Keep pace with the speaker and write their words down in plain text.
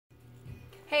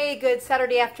Hey, good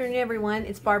Saturday afternoon, everyone.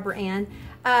 It's Barbara Ann.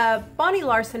 Bonnie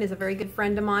Larson is a very good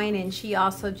friend of mine, and she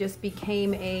also just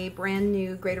became a brand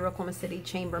new Greater Oklahoma City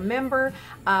Chamber member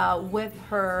with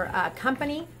her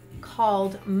company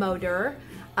called Modere.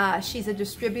 She's a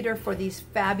distributor for these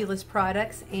fabulous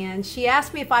products, and she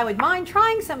asked me if I would mind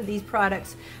trying some of these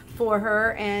products for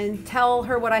her and tell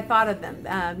her what I thought of them,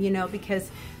 because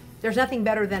there's nothing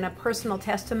better than a personal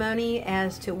testimony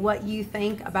as to what you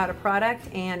think about a product.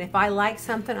 And if I like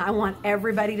something, I want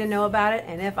everybody to know about it.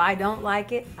 And if I don't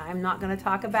like it, I'm not going to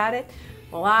talk about it.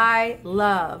 Well, I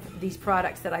love these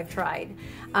products that I've tried.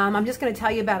 I'm just going to tell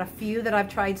you about a few that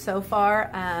I've tried so far.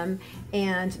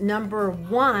 And number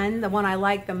one, the one I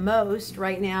like the most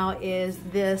right now, is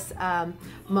this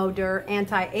Modere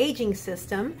anti-aging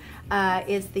system.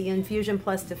 It's the Infusion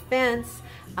Plus Defense.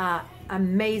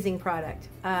 Amazing product.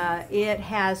 It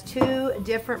has two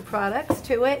different products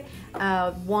to it.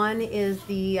 One is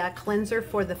the cleanser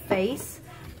for the face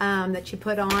that you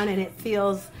put on, and it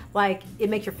feels like it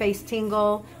makes your face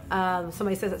tingle.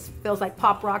 Somebody says it feels like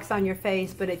pop rocks on your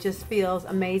face, but it just feels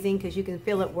amazing because you can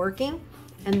feel it working.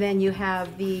 And then you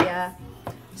have the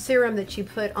serum that you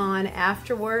put on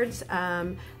afterwards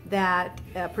that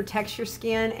protects your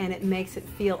skin, and it makes it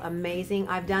feel amazing.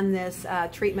 I've done this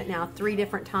treatment now 3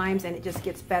 different times, and it just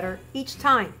gets better each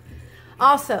time.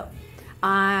 Also,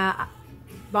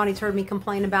 Bonnie's heard me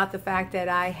complain about the fact that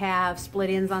I have split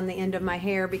ends on the end of my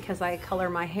hair because I color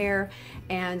my hair,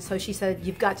 and so she said,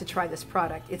 you've got to try this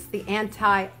product. It's the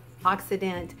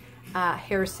antioxidant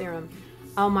hair serum.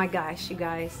 Oh my gosh, you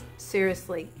guys,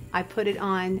 seriously, I put it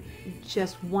on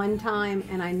just one time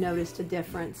and I noticed a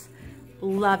difference.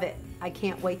 Love it. I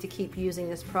can't wait to keep using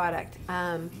this product.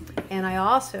 And I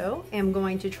also am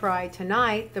going to try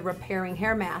tonight the repairing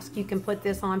hair mask. You can put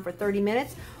this on for 30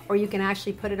 minutes, or you can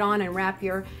actually put it on and wrap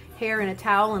your hair in a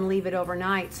towel and leave it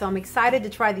overnight. So I'm excited to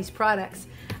try these products.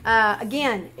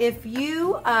 Again, if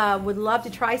you would love to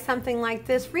try something like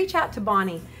this, reach out to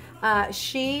Bonnie.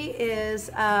 She is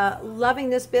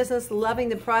loving this business, loving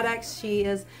the products. She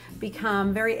has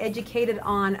become very educated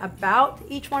on about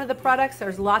each one of the products.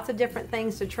 There's lots of different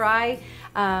things to try.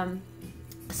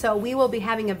 So we will be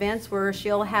having events where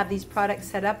she'll have these products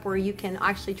set up where you can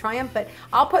actually try them. But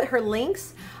I'll put her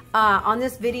links on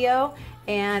this video.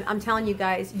 And I'm telling you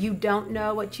guys, you don't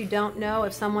know what you don't know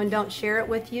if someone don't share it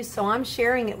with you. So I'm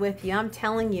sharing it with you. I'm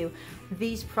telling you,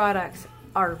 these products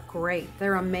are great.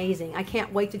 They're amazing. I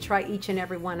can't wait to try each and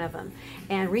every one of them.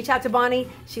 And reach out to Bonnie.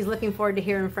 She's looking forward to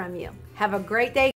hearing from you. Have a great day.